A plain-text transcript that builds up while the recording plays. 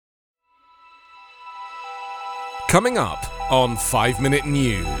Coming up on 5 Minute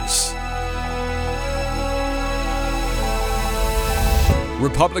News.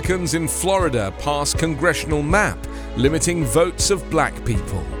 Republicans in Florida pass congressional map limiting votes of black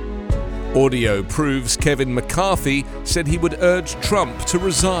people. Audio proves Kevin McCarthy said he would urge Trump to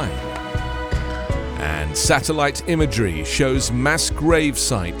resign. And satellite imagery shows mass grave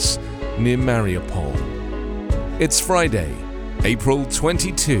sites near Mariupol. It's Friday, April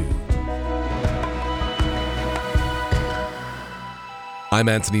 22. I'm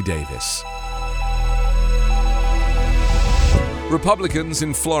Anthony Davis. Republicans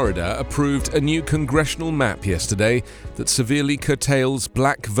in Florida approved a new congressional map yesterday that severely curtails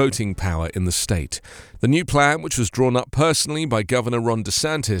black voting power in the state. The new plan, which was drawn up personally by Governor Ron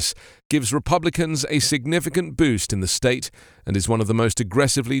DeSantis, gives Republicans a significant boost in the state and is one of the most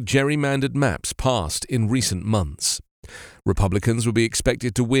aggressively gerrymandered maps passed in recent months. Republicans will be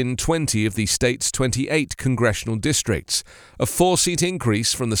expected to win 20 of the state's 28 congressional districts, a 4-seat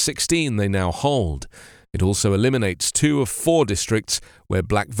increase from the 16 they now hold. It also eliminates 2 of 4 districts where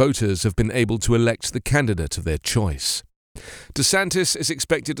black voters have been able to elect the candidate of their choice. DeSantis is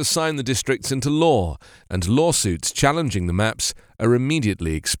expected to sign the districts into law, and lawsuits challenging the maps are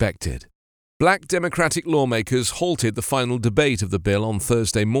immediately expected. Black Democratic lawmakers halted the final debate of the bill on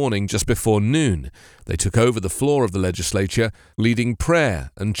Thursday morning just before noon. They took over the floor of the legislature, leading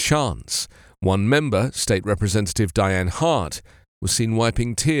prayer and chants. One member, State Representative Diane Hart, was seen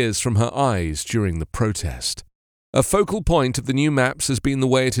wiping tears from her eyes during the protest. A focal point of the new maps has been the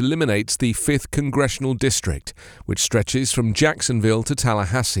way it eliminates the 5th Congressional District, which stretches from Jacksonville to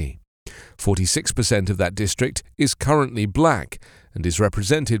Tallahassee. 46% of that district is currently black and is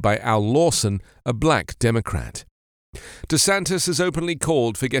represented by Al Lawson, a black Democrat. DeSantis has openly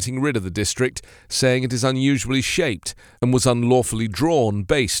called for getting rid of the district, saying it is unusually shaped and was unlawfully drawn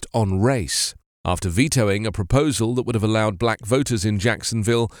based on race. After vetoing a proposal that would have allowed black voters in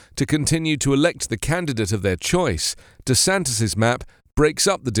Jacksonville to continue to elect the candidate of their choice, DeSantis's map breaks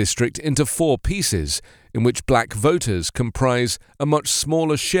up the district into 4 pieces, in which black voters comprise a much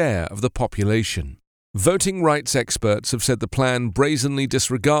smaller share of the population. Voting rights experts have said the plan brazenly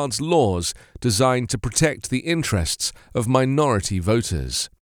disregards laws designed to protect the interests of minority voters.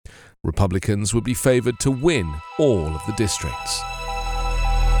 Republicans would be favored to win all of the districts.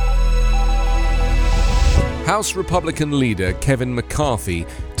 House Republican leader Kevin McCarthy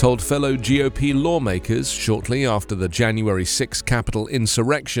told fellow GOP lawmakers shortly after the January 6 Capitol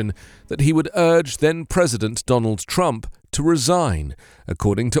insurrection that he would urge then-President Donald Trump to resign,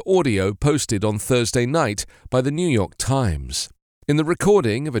 according to audio posted on Thursday night by the New York Times. In the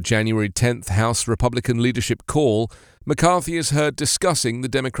recording of a January 10th House Republican leadership call, McCarthy is heard discussing the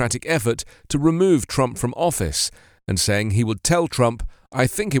Democratic effort to remove Trump from office and saying he would tell Trump, "I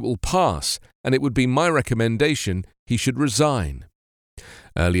think it will pass, and it would be my recommendation he should resign."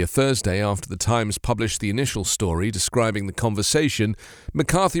 Earlier Thursday, after the Times published the initial story describing the conversation,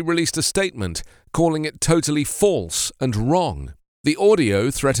 McCarthy released a statement calling it totally false and wrong. The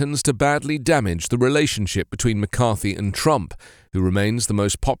audio threatens to badly damage the relationship between McCarthy and Trump, who remains the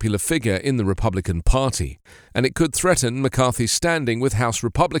most popular figure in the Republican Party, and it could threaten McCarthy's standing with House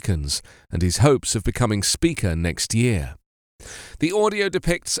Republicans and his hopes of becoming Speaker next year. The audio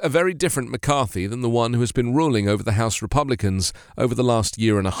depicts a very different McCarthy than the one who has been ruling over the House Republicans over the last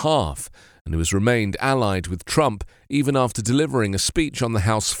year and a half, and who has remained allied with Trump even after delivering a speech on the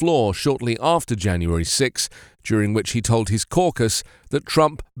House floor shortly after January 6, during which he told his caucus that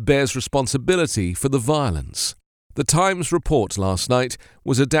Trump bears responsibility for the violence. The Times report last night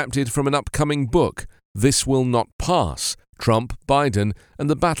was adapted from an upcoming book, This Will Not Pass: Trump, Biden, and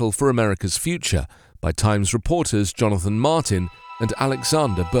the Battle for America's Future, by Times reporters Jonathan Martin and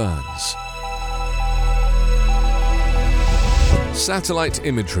Alexander Burns. Satellite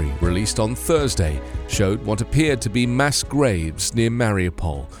imagery released on Thursday showed what appeared to be mass graves near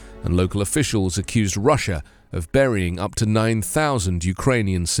Mariupol, and local officials accused Russia of burying up to 9,000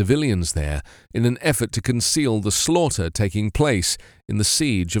 Ukrainian civilians there in an effort to conceal the slaughter taking place in the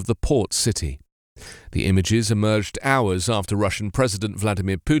siege of the port city. The images emerged hours after Russian President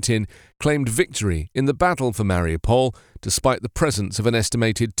Vladimir Putin claimed victory in the battle for Mariupol, despite the presence of an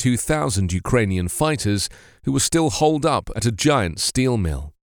estimated 2,000 Ukrainian fighters who were still holed up at a giant steel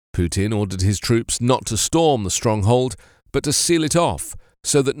mill. Putin ordered his troops not to storm the stronghold, but to seal it off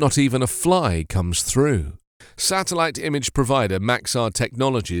so that not even a fly comes through. Satellite image provider Maxar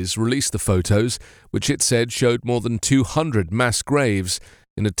Technologies released the photos, which it said showed more than 200 mass graves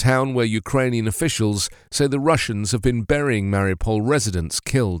in a town where Ukrainian officials say the Russians have been burying Mariupol residents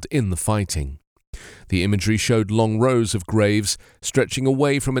killed in the fighting. The imagery showed long rows of graves stretching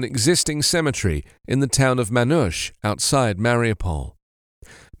away from an existing cemetery in the town of Manhush outside Mariupol.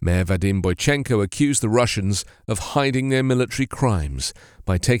 Mayor Vadim Boychenko accused the Russians of hiding their military crimes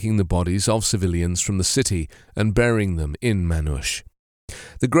by taking the bodies of civilians from the city and burying them in Manhush.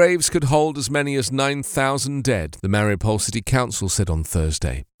 The graves could hold as many as 9,000 dead, the Mariupol City Council said on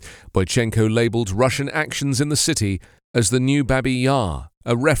Thursday. Boychenko labelled Russian actions in the city as the new Babi Yar,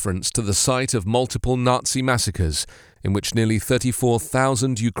 a reference to the site of multiple Nazi massacres in which nearly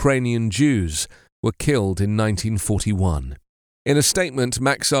 34,000 Ukrainian Jews were killed in 1941. In a statement,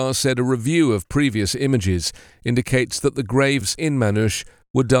 Maxar said a review of previous images indicates that the graves in Manhush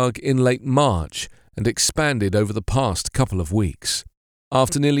were dug in late March and expanded over the past couple of weeks.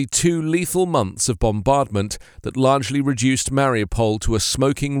 After nearly 2 lethal months of bombardment that largely reduced Mariupol to a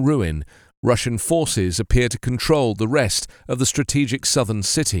smoking ruin, Russian forces appear to control the rest of the strategic southern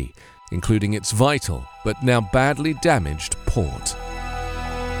city, including its vital but now badly damaged port.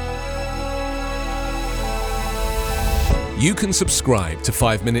 You can subscribe to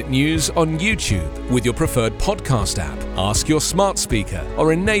 5 Minute News on YouTube with your preferred podcast app. Ask your smart speaker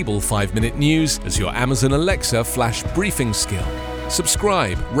or enable 5 Minute News as your Amazon Alexa flash briefing skill.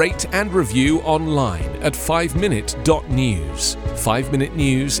 Subscribe, rate and review online at 5minute.news. 5 Minute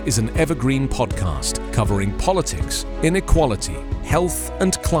News is an evergreen podcast covering politics, inequality, health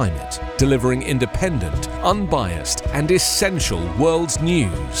and climate, delivering independent, unbiased and essential world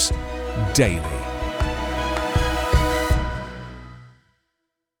news daily.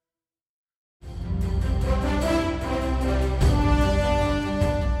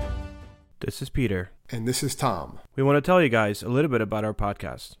 This is Peter. And this is Tom. We want to tell you guys a little bit about our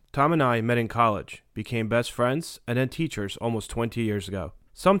podcast. Tom and I met in college, became best friends, and then teachers almost 20 years ago.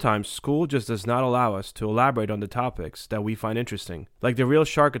 Sometimes school just does not allow us to elaborate on the topics that we find interesting, like the real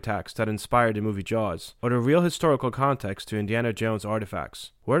shark attacks that inspired the movie Jaws, or the real historical context to Indiana Jones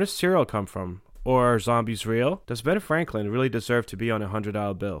artifacts. Where does cereal come from? Or are zombies real? Does Ben Franklin really deserve to be on a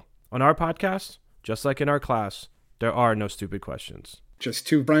 $100 bill? On our podcast, just like in our class, there are no stupid questions. Just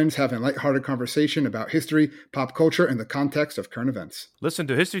two friends having a lighthearted conversation about history, pop culture, and the context of current events. Listen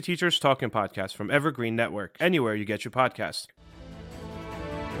to History Teachers Talking Podcast from Evergreen Network, anywhere you get your podcasts.